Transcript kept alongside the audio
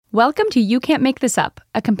Welcome to You Can't Make This Up,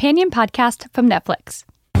 a companion podcast from Netflix.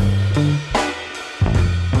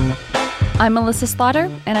 I'm Melissa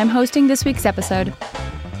Slaughter, and I'm hosting this week's episode.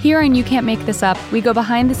 Here on You Can't Make This Up, we go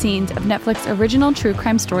behind the scenes of Netflix original true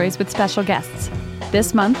crime stories with special guests.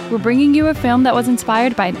 This month, we're bringing you a film that was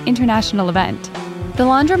inspired by an international event. The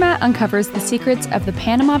Laundromat uncovers the secrets of the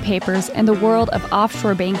Panama Papers and the world of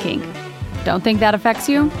offshore banking. Don't think that affects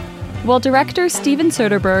you? Well, director Steven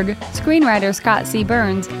Soderbergh, screenwriter Scott Z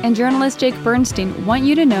and journalist Jake Bernstein want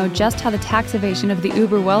you to know just how the tax evasion of the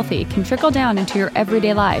uber wealthy can trickle down into your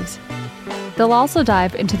everyday lives. They'll also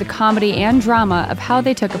dive into the comedy and drama of how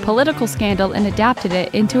they took a political scandal and adapted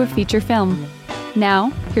it into a feature film. Now,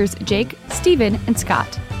 here's Jake, Steven, and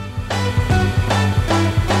Scott.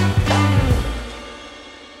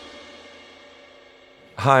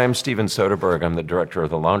 Hi, I'm Steven Soderbergh. I'm the director of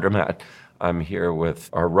The Laundromat. I'm here with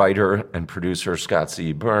our writer and producer, Scott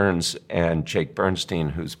Z. Burns, and Jake Bernstein,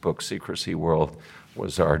 whose book, Secrecy World,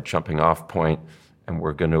 was our jumping off point. And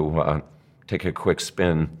we're going to take a quick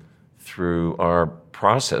spin through our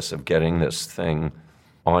process of getting this thing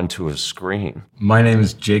onto a screen. My name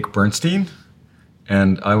is Jake Bernstein,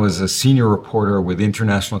 and I was a senior reporter with the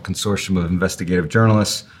International Consortium of Investigative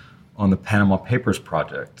Journalists on the Panama Papers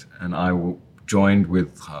project. And I joined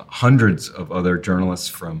with hundreds of other journalists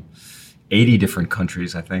from 80 different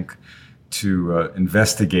countries, I think, to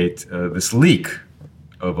investigate this leak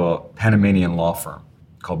of a Panamanian law firm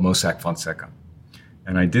called Mossack Fonseca.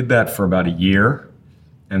 And I did that for about a year,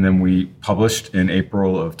 and then we published in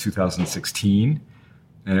April of 2016,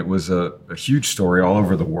 and it was a huge story all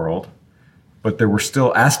over the world. But there were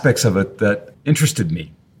still aspects of it that interested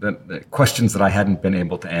me, that questions that I hadn't been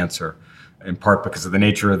able to answer, in part because of the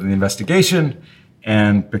nature of the investigation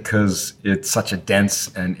and because it's such a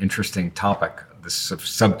dense and interesting topic, this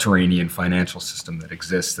subterranean financial system that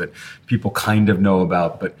exists that people kind of know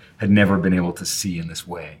about but had never been able to see in this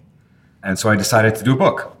way. And so I decided to do a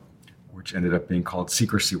book, which ended up being called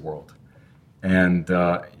Secrecy World. And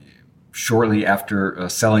shortly after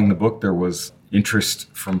selling the book, there was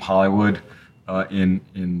interest from Hollywood in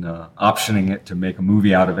optioning it to make a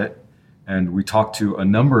movie out of it. And we talked to a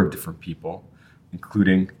number of different people,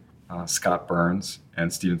 including Scott Burns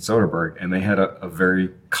and Steven Soderbergh, and they had a very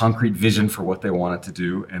concrete vision for what they wanted to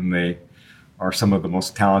do, and they are some of the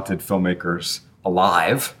most talented filmmakers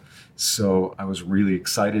alive. So I was really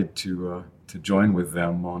excited to join with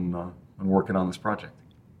them on working on this project.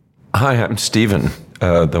 Hi, I'm Steven,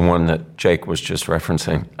 the one that Jake was just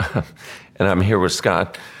referencing, and I'm here with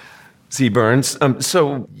Scott Z. Burns.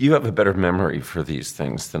 So you have a better memory for these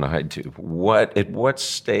things than I do. At what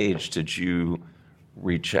stage did you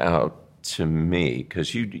reach out to me?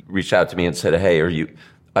 Because you reached out to me and said, "Hey,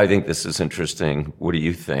 I think this is interesting. What do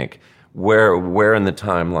you think?" Where in the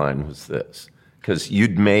timeline was this? Because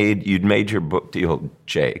you'd made your book deal,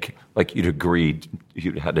 Jake. Like you'd agreed,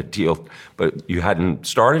 you had a deal, but you hadn't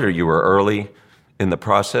started, or you were early in the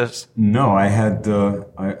process? No, I had.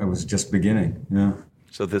 I was just beginning. Yeah.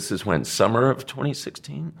 So this is when? Summer of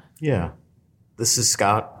 2016? Yeah. This is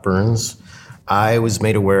Scott Burns. I was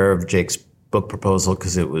made aware of Jake's book proposal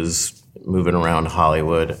because it was moving around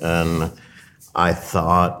Hollywood, and I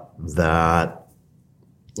thought that,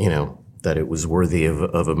 that it was worthy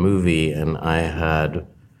of a movie. And I had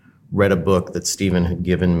read a book that Steven had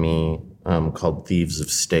given me called Thieves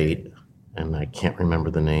of State, and I can't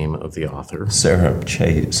remember the name of the author. Sarah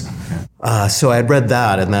Chase. So I had read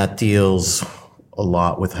that, and that deals a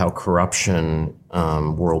lot with how corruption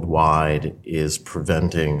worldwide is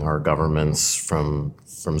preventing our governments from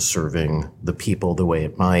serving the people the way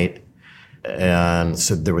it might. And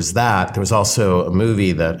so there was that. There was also a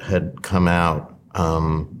movie that had come out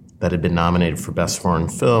that had been nominated for Best Foreign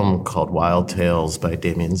Film called Wild Tales by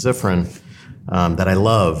Damien Zifrin that I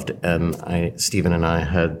loved. And Steven and I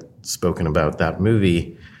had spoken about that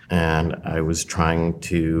movie, and I was trying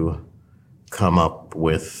to come up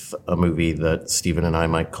with a movie that Steven and I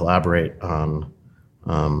might collaborate on.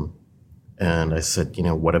 And I said,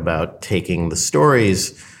 what about taking the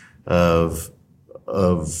stories of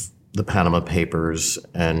the Panama Papers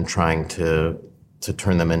and trying to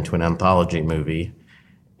turn them into an anthology movie?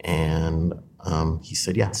 And he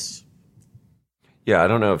said yes. Yeah, I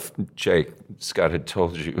don't know if Scott had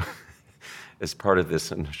told you as part of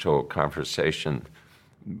this initial conversation,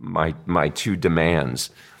 my two demands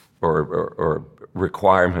or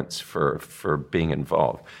requirements for being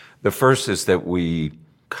involved. The first is that we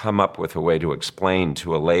come up with a way to explain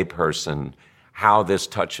to a layperson how this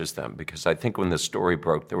touches them, because I think when the story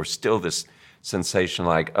broke, there was still this sensation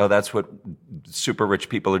like, oh, that's what super rich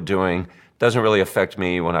people are doing. Doesn't really affect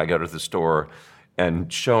me when I go to the store,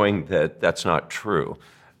 and showing that that's not true.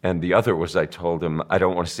 And the other was I told him, I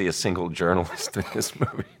don't want to see a single journalist in this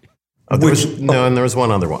movie. And there was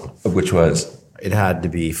one other one. Which was? It had to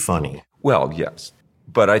be funny. Well, yes.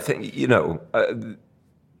 But I think,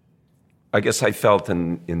 I guess I felt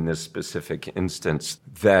in this specific instance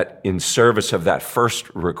that in service of that first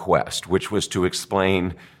request, which was to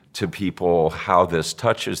explain to people how this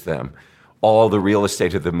touches them, all the real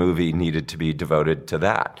estate of the movie needed to be devoted to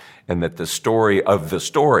that. And that the story of the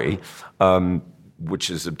story, which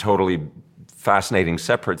is a totally fascinating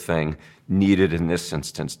separate thing, needed in this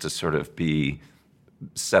instance to sort of be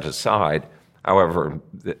set aside. However,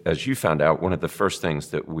 as you found out, one of the first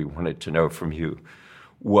things that we wanted to know from you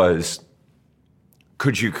was,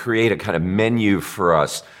 could you create a kind of menu for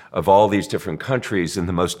us of all these different countries and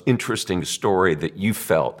the most interesting story that you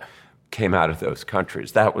felt came out of those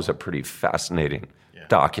countries? That was a pretty fascinating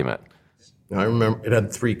document. I remember it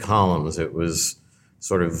had 3 columns. It was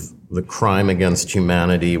sort of the crime against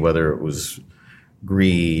humanity, whether it was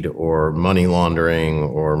greed or money laundering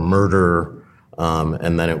or murder,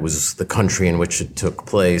 and then it was the country in which it took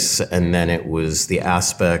place, and then it was the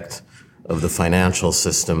aspect of the financial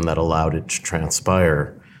system that allowed it to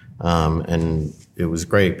transpire. And it was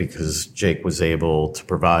great because Jake was able to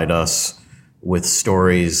provide us with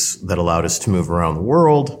stories that allowed us to move around the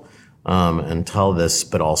world and tell this,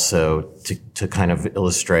 but also to kind of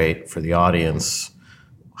illustrate for the audience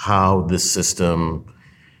how this system,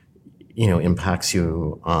 impacts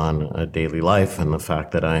you on a daily life. And the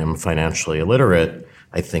fact that I am financially illiterate,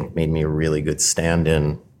 I think, made me a really good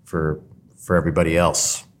stand-in for everybody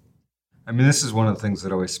else. I mean, this is one of the things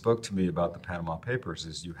that always spoke to me about the Panama Papers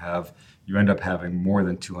is you end up having more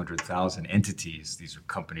than 200,000 entities. These are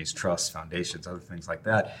companies, trusts, foundations, other things like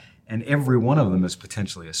that. And every one of them is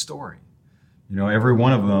potentially a story. Every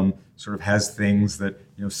one of them sort of has things that,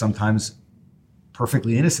 sometimes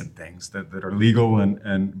perfectly innocent things that are legal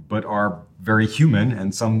but are very human,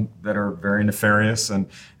 and some that are very nefarious and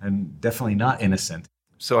definitely not innocent.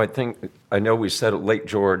 So I know we said Lake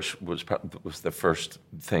George was the first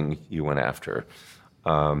thing you went after.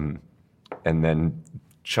 And then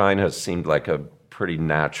China seemed like a pretty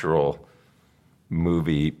natural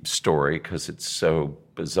movie story because it's so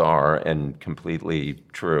bizarre and completely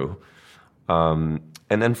true.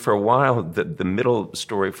 And then for a while, the middle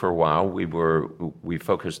story for a while, we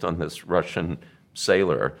focused on this Russian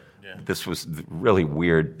sailor. Yeah. This was really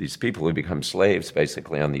weird. These people who become slaves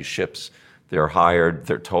basically on these ships. They're hired,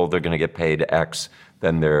 they're told they're going to get paid X,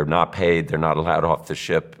 then they're not paid, they're not allowed off the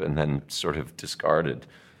ship, and then sort of discarded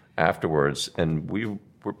afterwards. And we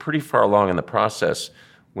were pretty far along in the process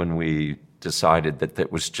when we decided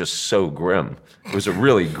that was just so grim. It was a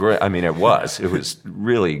really grim, it was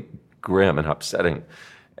really grim and upsetting.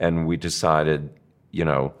 And we decided,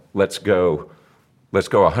 let's go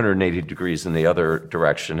 180 degrees in the other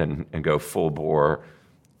direction and go full bore,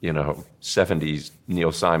 70s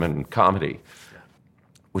Neil Simon comedy,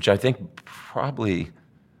 which I think probably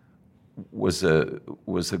was the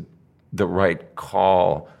right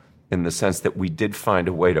call in the sense that we did find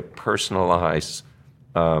a way to personalize,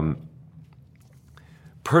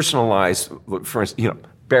 for instance,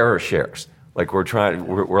 bearer shares. Like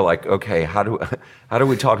we're like, okay, how do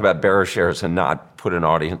we talk about bearer shares and not put an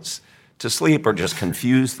audience to sleep or just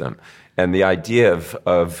confuse them? And the idea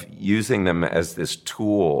of using them as this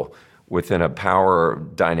tool within a power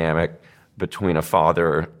dynamic between a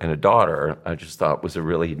father and a daughter, I just thought was a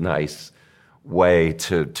really nice way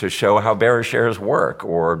to show how bearer shares work,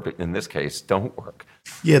 or in this case, don't work.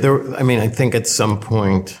 Yeah, I think at some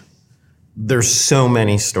point, there's so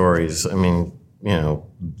many stories. The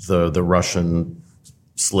Russian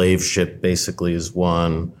slave ship basically is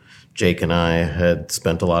one. Jake and I had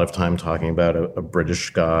spent a lot of time talking about a British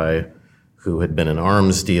guy who had been an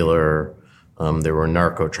arms dealer. There were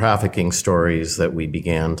narco trafficking stories that we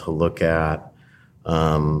began to look at.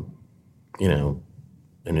 An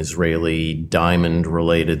Israeli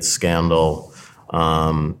diamond-related scandal.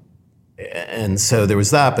 And so there was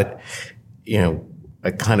that, but, I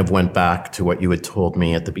kind of went back to what you had told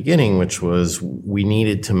me at the beginning, which was we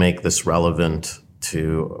needed to make this relevant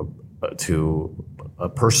to a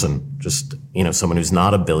person, just, someone who's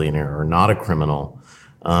not a billionaire or not a criminal.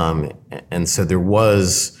 And so there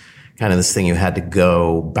was kind of this thing you had to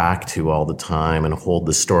go back to all the time and hold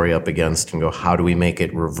the story up against and go, how do we make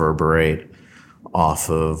it reverberate off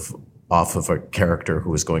of a character who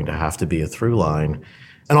was going to have to be a through line?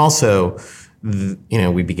 And also,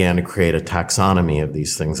 we began to create a taxonomy of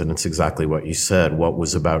these things, and it's exactly what you said. What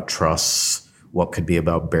was about trusts? What could be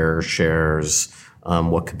about bearer shares?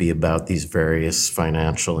 What could be about these various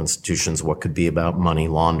financial institutions? What could be about money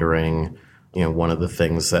laundering? One of the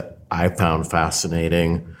things that I found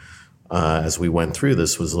fascinating as we went through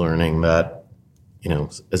this was learning that,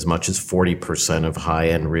 as much as 40% of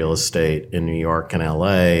high-end real estate in New York and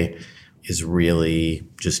LA is really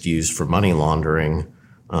just used for money laundering,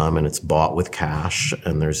 and it's bought with cash,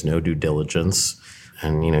 and there's no due diligence.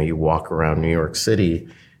 And, you walk around New York City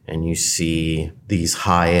and you see these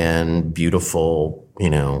high-end, beautiful,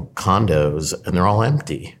 condos, and they're all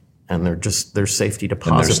empty. And they're safety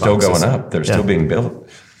deposit boxes. And they're still boxes. going up. They're still being built.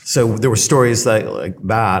 So there were stories like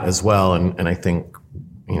that as well. And I think,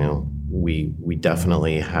 we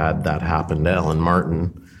definitely had that happen to Ellen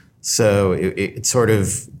Martin. So it sort of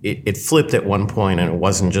flipped at one point, and it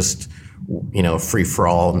wasn't just, free for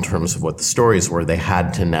all in terms of what the stories were. They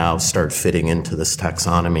had to now start fitting into this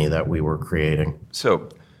taxonomy that we were creating. So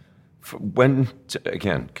when,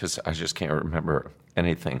 again, because I just can't remember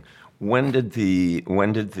anything, when did the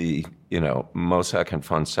Mossack and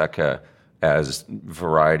Fonseca as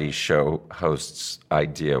variety show hosts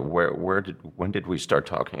idea, when did we start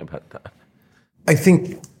talking about that? I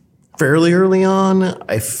think fairly early on,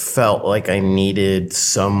 I felt like I needed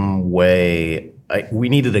some way. We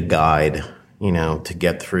needed a guide, to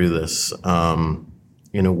get through this.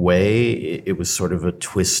 In a way, it was sort of a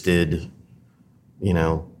twisted,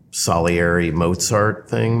 Salieri Mozart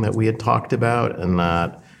thing that we had talked about, and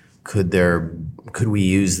that could we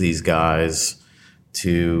use these guys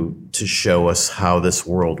to show us how this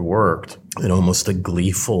world worked in almost a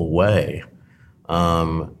gleeful way,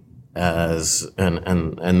 and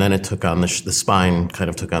then it took on the spine kind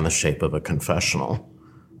of took on the shape of a confessional,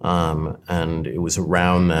 and it was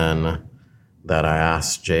around then that I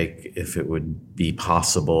asked Jake if it would be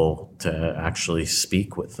possible to actually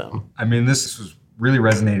speak with them. I mean, this was really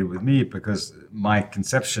resonated with me because my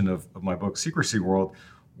conception of my book Secrecy World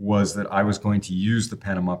was that I was going to use the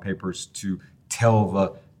Panama Papers to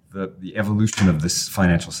tell the evolution of this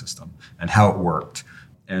financial system and how it worked,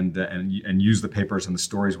 and use the papers and the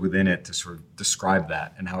stories within it to sort of describe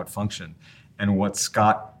that and how it functioned. And what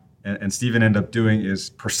Scott and Steven end up doing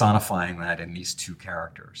is personifying that in these two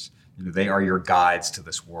characters. They are your guides to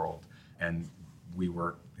this world, and we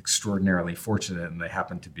were extraordinarily fortunate, and they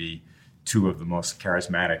happened to be two of the most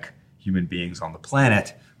charismatic human beings on the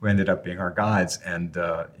planet who ended up being our guides, and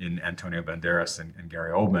in Antonio Banderas and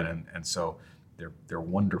Gary Oldman, and so they're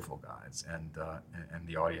wonderful guides, and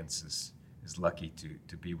the audience is lucky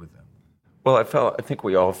to be with them. Well, I think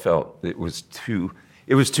we all felt it was too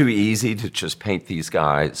easy to just paint these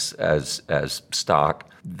guys as stock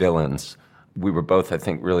villains. We were both, I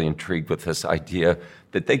think, really intrigued with this idea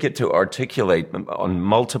that they get to articulate on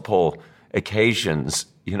multiple occasions,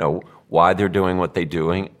 why they're doing what they're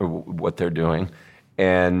doing,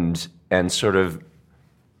 and sort of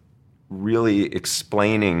really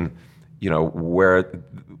explaining, where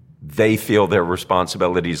they feel their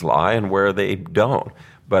responsibilities lie and where they don't.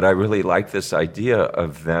 But I really like this idea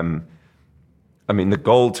of them. I mean, the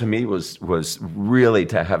goal to me was really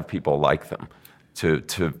to have people like them, to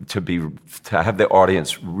have the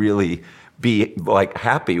audience really be like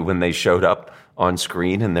happy when they showed up on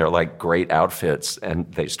screen and they're like great outfits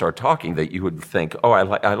and they start talking, that you would think, oh,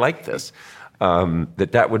 I like this,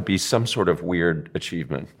 that would be some sort of weird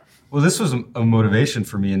achievement. Well, this was a motivation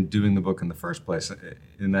for me in doing the book in the first place,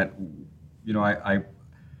 in that,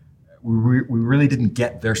 we really didn't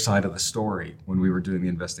get their side of the story when we were doing the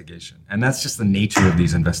investigation. And that's just the nature of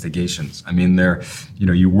these investigations. I mean,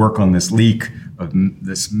 you work on this leak of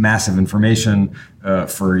this massive information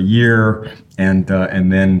for a year, and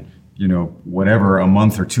then, whatever, a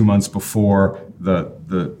month or 2 months before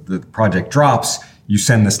the project drops, you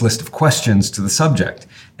send this list of questions to the subject.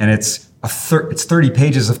 And it's 30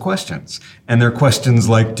 pages of questions. And they're questions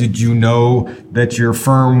like, did you know that your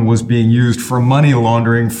firm was being used for money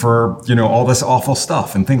laundering for, all this awful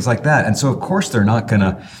stuff and things like that. And so of course they're not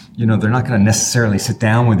gonna necessarily sit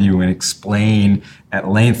down with you and explain at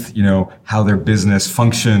length, how their business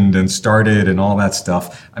functioned and started and all that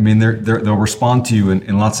stuff. I mean, they'll respond to you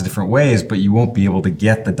in lots of different ways, but you won't be able to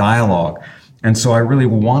get the dialogue. And so I really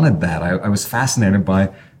wanted that. I was fascinated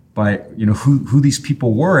by who these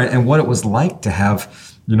people were and what it was like to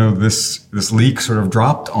have this leak sort of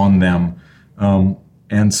dropped on them,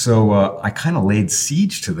 and so I kind of laid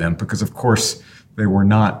siege to them because of course they were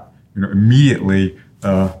not immediately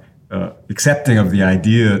accepting of the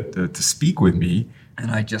idea to speak with me,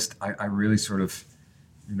 and I really sort of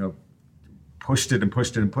pushed it and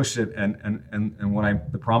pushed it and pushed it, and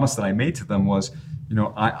the promise that I made to them was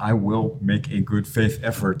I will make a good faith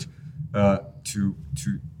effort to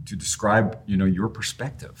describe, your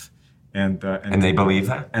perspective, and they believe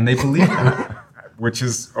that, and they believe that. which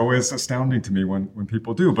is always astounding to me when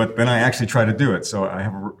people do. But then I actually try to do it. So I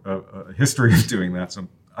have a history of doing that. So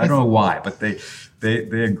I don't know why, but they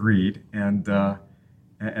agreed, and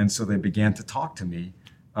so they began to talk to me.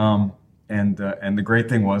 And the great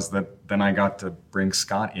thing was that then I got to bring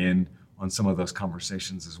Scott in on some of those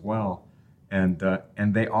conversations as well. And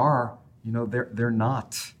they are, they're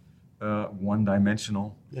not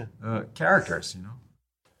one-dimensional characters,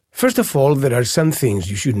 First of all, there are some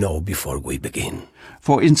things you should know before we begin.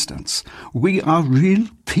 For instance, we are real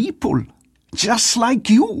people, just like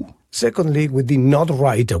you. Secondly, we did not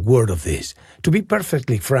write a word of this. To be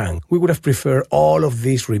perfectly frank, we would have preferred all of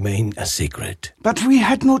this remain a secret. But we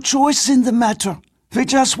had no choice in the matter. We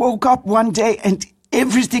just woke up one day and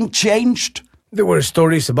everything changed. There were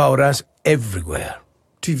stories about us everywhere.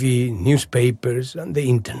 TV, newspapers, and the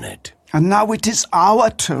internet. And now it is our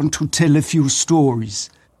turn to tell a few stories.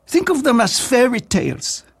 Think of them as fairy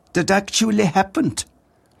tales that actually happened.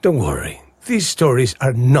 Don't worry, these stories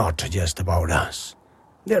are not just about us.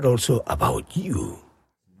 They're also about you.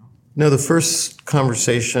 No, the first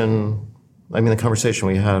conversation, the conversation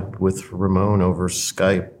we had with Ramon over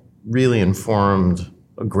Skype really informed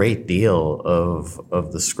a great deal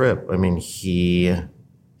of the script.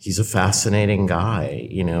 He's a fascinating guy.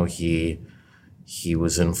 He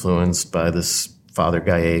was influenced by this Father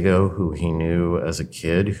Gallego, who he knew as a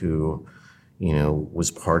kid, who,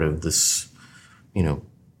 was part of this,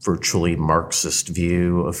 virtually Marxist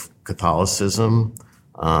view of Catholicism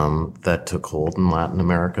that took hold in Latin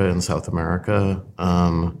America and South America.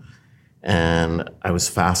 And I was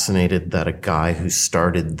fascinated that a guy who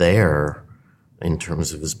started there in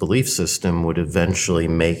terms of his belief system would eventually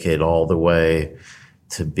make it all the way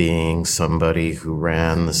to being somebody who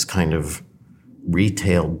ran this kind of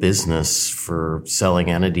retail business for selling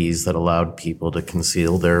entities that allowed people to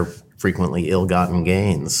conceal their frequently ill-gotten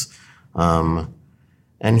gains.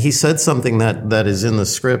 And he said something that is in the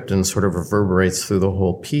script and sort of reverberates through the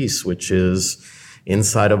whole piece, which is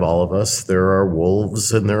inside of all of us, there are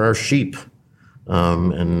wolves and there are sheep.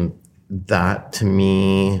 And that to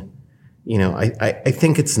me, I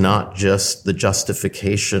think it's not just the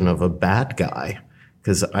justification of a bad guy,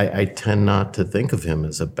 because I tend not to think of him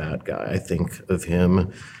as a bad guy. I think of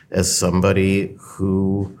him as somebody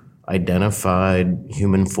who identified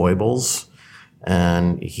human foibles,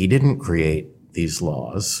 and he didn't create these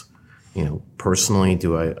laws. Personally,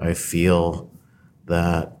 do I feel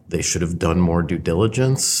that they should have done more due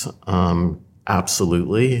diligence?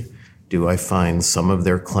 Absolutely. Do I find some of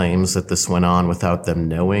their claims that this went on without them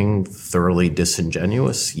knowing thoroughly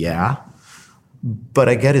disingenuous? Yeah. But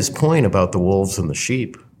I get his point about the wolves and the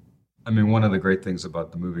sheep. One of the great things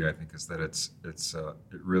about the movie, I think, is that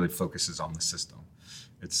it really focuses on the system.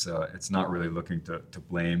 It's not really looking to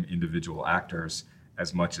blame individual actors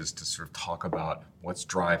as much as to sort of talk about what's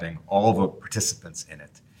driving all the participants in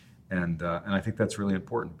it. And I think that's really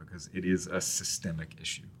important because it is a systemic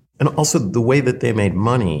issue. And also the way that they made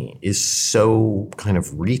money is so kind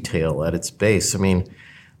of retail at its base.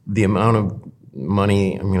 The amount of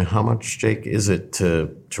money, how much, Jake, is it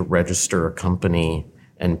to register a company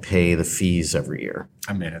and pay the fees every year?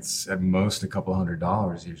 It's at most a couple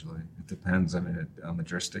 $100 usually. It depends on the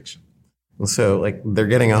jurisdiction. So they're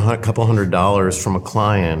getting a couple $100 from a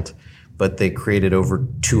client, but they created over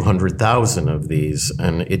 200,000 of these.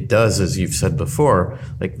 And it does, as you've said before,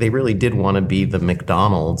 they really did want to be the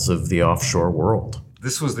McDonald's of the offshore world.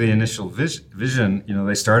 This was the initial vision.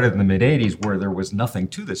 They started in the mid-'80s where there was nothing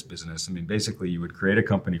to this business. Basically, you would create a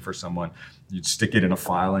company for someone, you'd stick it in a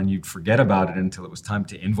file, and you'd forget about it until it was time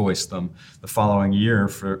to invoice them the following year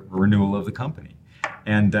for renewal of the company.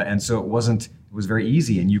 And so it was very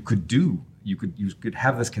easy, and you could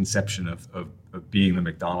have this conception of being the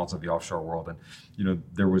McDonald's of the offshore world. And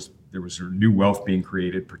there was new wealth being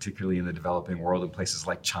created, particularly in the developing world, in places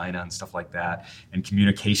like China and stuff like that. And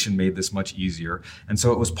communication made this much easier. And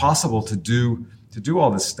so it was possible to do all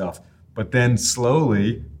this stuff. But then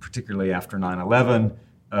slowly, particularly after 9/11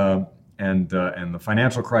 and the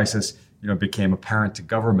financial crisis, it became apparent to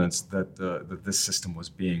governments that this system was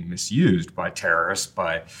being misused by terrorists,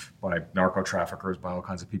 by narco traffickers, by all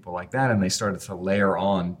kinds of people like that. And they started to layer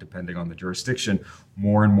on, depending on the jurisdiction,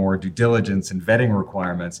 more and more due diligence and vetting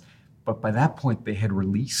requirements. But by that point, they had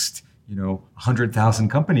released, 100,000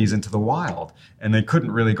 companies into the wild, and they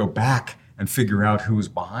couldn't really go back and figure out who was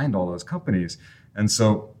behind all those companies. And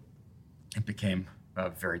so it became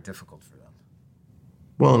very difficult for them.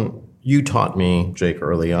 Well, you taught me, Jake,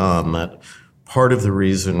 early on that part of the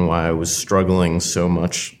reason why I was struggling so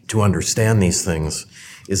much to understand these things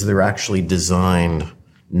is they're actually designed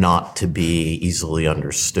not to be easily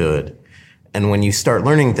understood. And when you start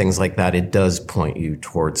learning things like that, it does point you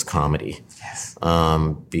towards comedy. Yes.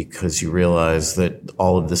 Because you realize that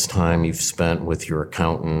all of this time you've spent with your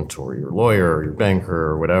accountant or your lawyer or your banker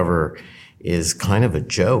or whatever is kind of a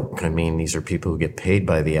joke. I mean, these are people who get paid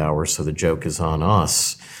by the hour, so the joke is on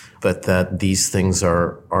us. But that these things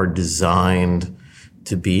are designed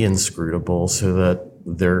to be inscrutable so that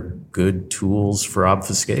they're good tools for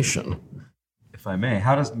obfuscation. If I may,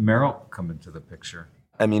 how does Meryl come into the picture?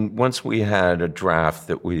 I mean, once we had a draft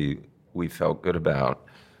that we felt good about,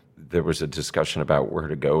 there was a discussion about where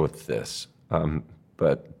to go with this.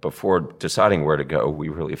 But before deciding where to go, we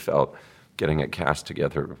really felt getting a cast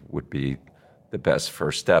together would be the best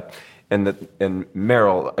first step. And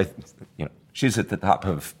Meryl, she's at the top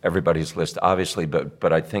of everybody's list, obviously,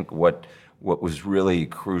 but I think what was really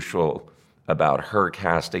crucial about her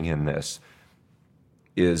casting in this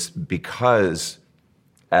is because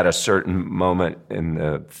at a certain moment in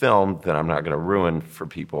the film that I'm not going to ruin for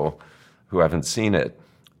people who haven't seen it,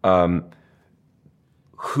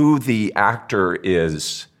 who the actor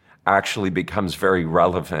is actually becomes very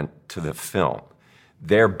relevant to the film.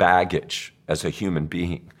 Their baggage as a human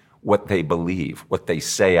being, what they believe, what they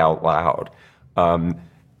say out loud,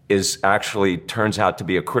 is actually turns out to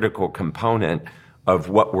be a critical component of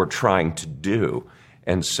what we're trying to do.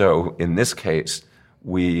 And so in this case,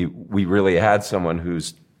 we really had someone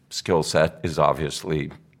whose skill set is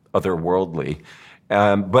obviously otherworldly,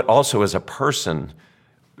 but also as a person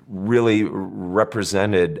really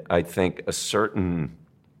represented, I think, a certain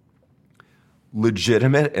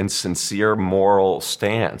legitimate and sincere moral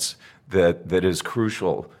stance that is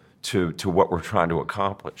crucial to what we're trying to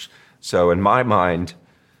accomplish. So in my mind,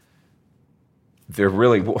 there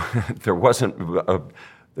wasn't a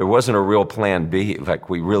real plan B. Like,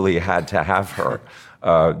 we really had to have her,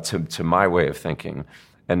 to my way of thinking.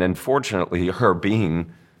 And then fortunately, her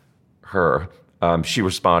being her, she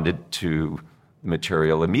responded to the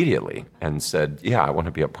material immediately and said, yeah, I want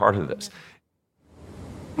to be a part of this.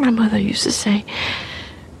 My mother used to say,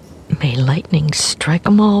 may lightning strike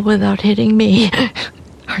them all without hitting me.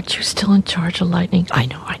 Aren't you still in charge of lightning? I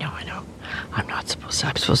know.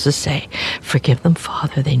 I'm supposed to say, forgive them,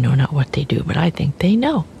 Father, they know not what they do. But I think they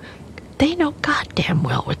know. They know goddamn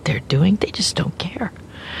well what they're doing. They just don't care.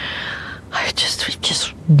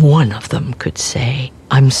 Just one of them could say,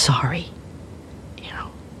 I'm sorry,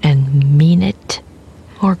 and mean it,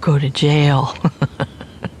 or go to jail.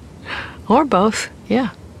 Or both,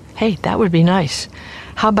 yeah. Hey, that would be nice.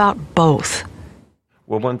 How about both?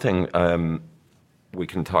 Well, one thing we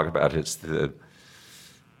can talk about is the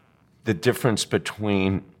difference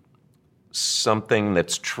between something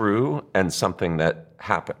that's true and something that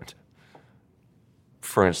happened.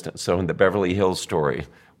 For instance, so in the Beverly Hills story,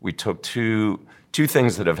 we took two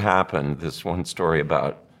things that have happened. This one story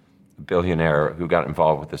about a billionaire who got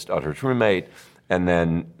involved with his daughter's roommate, and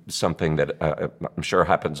then something that I'm sure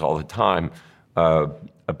happens all the time, a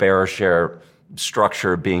bearer share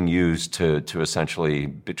structure being used to essentially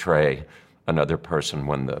betray another person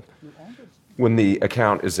when the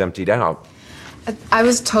account is emptied out. I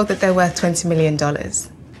was told that they're worth $20 million.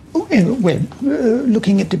 Well,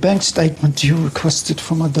 looking at the bank statement you requested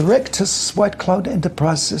from our directors, White Cloud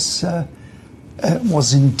Enterprises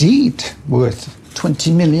was indeed worth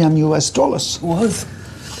 $20 million US. Was?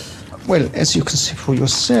 Well, as you can see for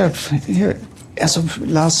yourself, here, as of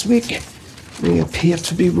last week, we appear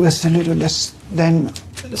to be worth a little less than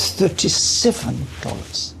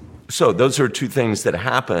 $37. So those are two things that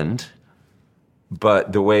happened,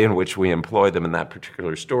 but the way in which we employ them in that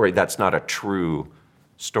particular story, that's not a true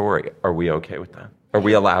story. Are we okay with that? Are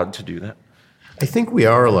we allowed to do that? I think we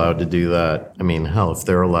are allowed to do that. I mean, hell, if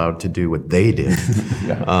they're allowed to do what they did,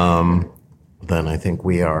 then I think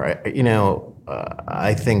we are.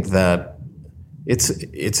 I think that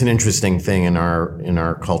it's an interesting thing in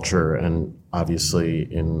our culture, and obviously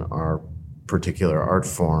in our particular art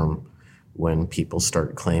form, when people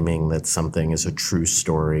start claiming that something is a true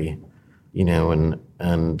story,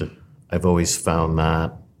 and I've always found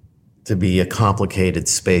that to be a complicated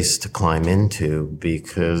space to climb into,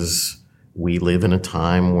 because we live in a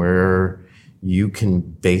time where you can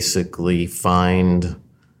basically find,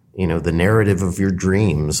 the narrative of your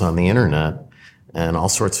dreams on the internet and all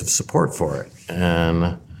sorts of support for it.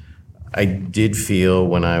 And I did feel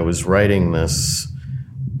when I was writing this,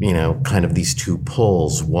 kind of these two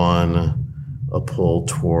pulls. One, a pull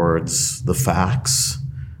towards the facts,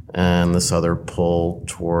 and this other pull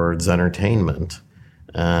towards entertainment.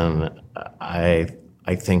 And I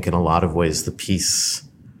think in a lot of ways the piece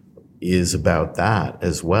is about that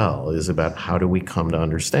as well, is about how do we come to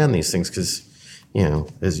understand these things? Because,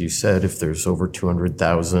 as you said, if there's over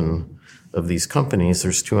 200,000 of these companies,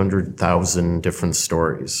 there's 200,000 different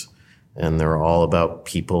stories. And they're all about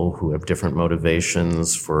people who have different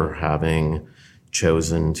motivations for having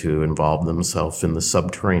chosen to involve themselves in the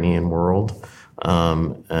subterranean world.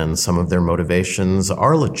 And some of their motivations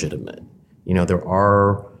are legitimate. There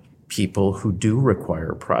are people who do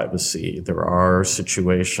require privacy. There are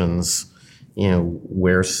situations,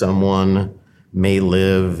 where someone may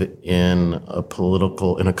live in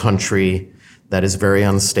a country that is very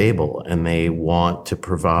unstable, and they want to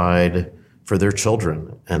provide for their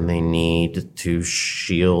children, and they need to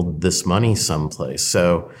shield this money someplace.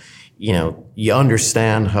 So, you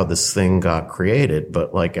understand how this thing got created,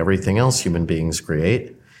 but like everything else human beings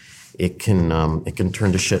create, it can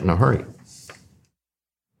turn to shit in a hurry.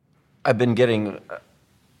 I've been getting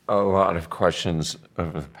a lot of questions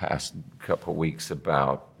over the past couple of weeks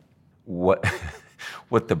about what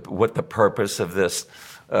the purpose of this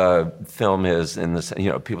film is. In this,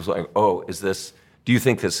 people's like, oh, do you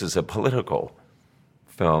think this is a political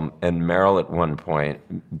film? And Meryl at one point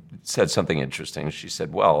said something interesting. She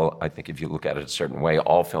said, well, I think if you look at it a certain way,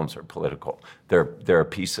 all films are political. They're a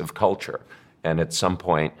piece of culture. And at some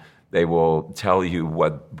point, they will tell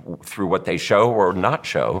you through what they show or not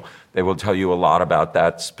show, they will tell you a lot about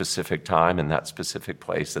that specific time and that specific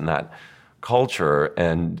place and that culture,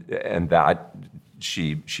 and that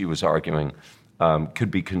she was arguing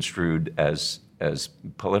could be construed as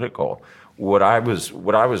political. What I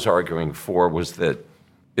was arguing for was that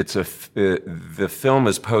the film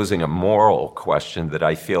is posing a moral question that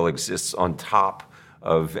I feel exists on top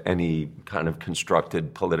of any kind of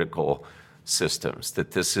constructed political systems.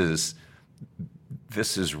 That this is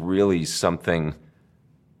really something.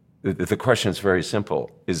 The question is very simple: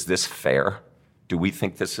 is this fair? Do we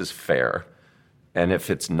think this is fair? And if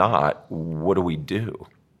it's not, what do we do?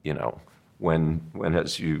 When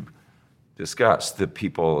as you discussed, the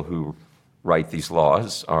people who write these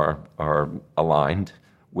laws are aligned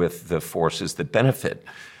with the forces that benefit.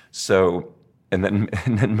 So, and then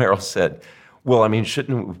Meryl said, well, I mean,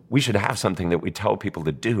 we should have something that we tell people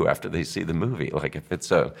to do after they see the movie. Like if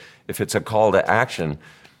it's a call to action.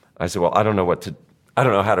 I said, well, I don't know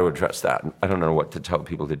how to address that. I don't know what to tell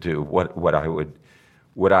people to do. What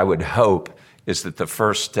I would hope is that the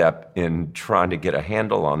first step in trying to get a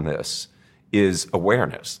handle on this is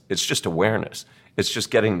awareness. It's just awareness. It's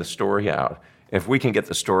just getting the story out. If we can get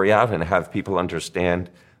the story out and have people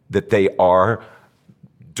understand that they are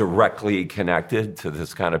directly connected to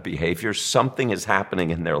this kind of behavior, something is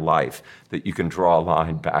happening in their life that you can draw a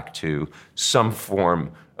line back to some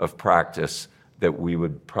form of practice that we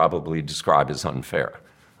would probably describe as unfair.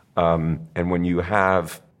 And when you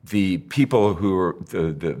have the people who are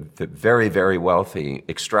the very, very wealthy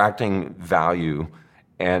extracting value,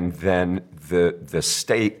 and then the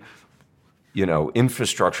state,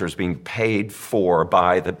 infrastructure is being paid for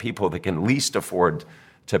by the people that can least afford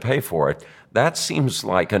to pay for it, that seems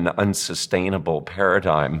like an unsustainable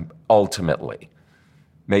paradigm ultimately.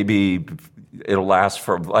 Maybe it'll last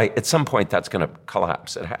for, at some point that's going to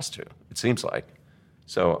collapse. It has to, it seems like.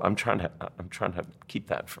 So I'm trying to keep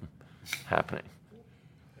that from happening.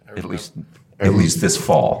 At least this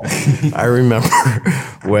fall. I remember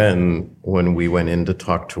when we went in to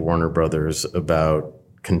talk to Warner Brothers about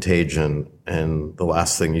Contagion, and the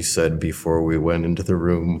last thing you said before we went into the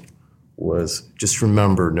room was, just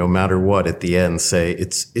remember, no matter what, at the end, say,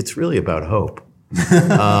 it's really about hope.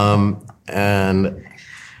 And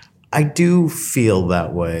I do feel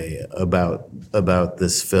that way about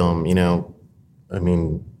this film.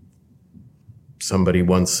 Somebody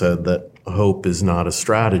once said that hope is not a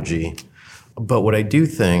strategy. But what I do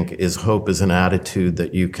think is hope is an attitude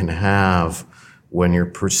that you can have when you're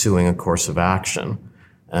pursuing a course of action.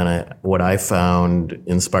 And what I found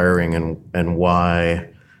inspiring and why,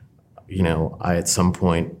 I at some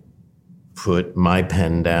point put my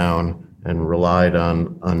pen down and relied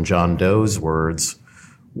on John Doe's words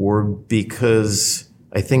were because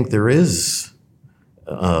I think there is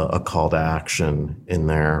a call to action in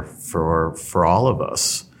there for all of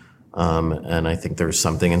us. And I think there's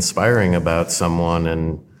something inspiring about someone,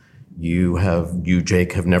 and you,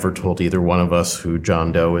 Jake, have never told either one of us who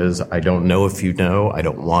John Doe is. I don't know if you know. I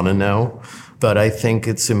don't want to know. But I think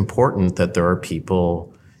it's important that there are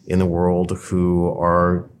people in the world who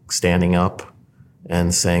are standing up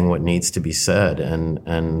and saying what needs to be said,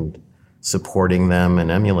 and supporting them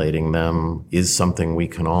and emulating them is something we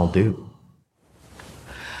can all do.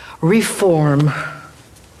 Reform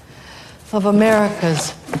of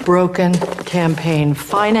America's broken campaign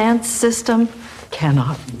finance system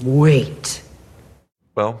cannot wait.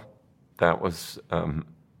 Well, that was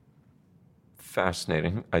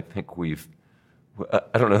fascinating. I think we've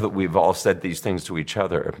I don't know that we've all said these things to each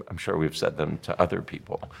other. I'm sure we've said them to other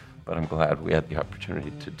people, but I'm glad we had the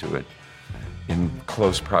opportunity to do it in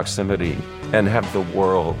close proximity and have the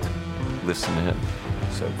world listen in.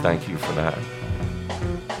 So thank you for that.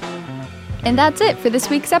 And that's it for this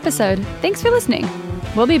week's episode. Thanks for listening.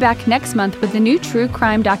 We'll be back next month with a new true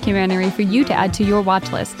crime documentary for you to add to your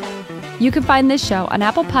watch list. You can find this show on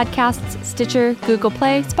Apple Podcasts, Stitcher, Google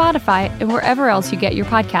Play, Spotify, and wherever else you get your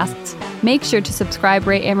podcasts. Make sure to subscribe,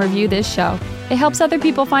 rate, and review this show. It helps other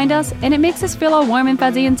people find us, and it makes us feel all warm and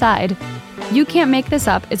fuzzy inside. You Can't Make This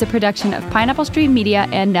Up is a production of Pineapple Street Media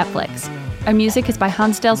and Netflix. Our music is by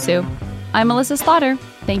Hans Del Su. I'm Melissa Slaughter.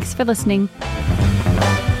 Thanks for listening.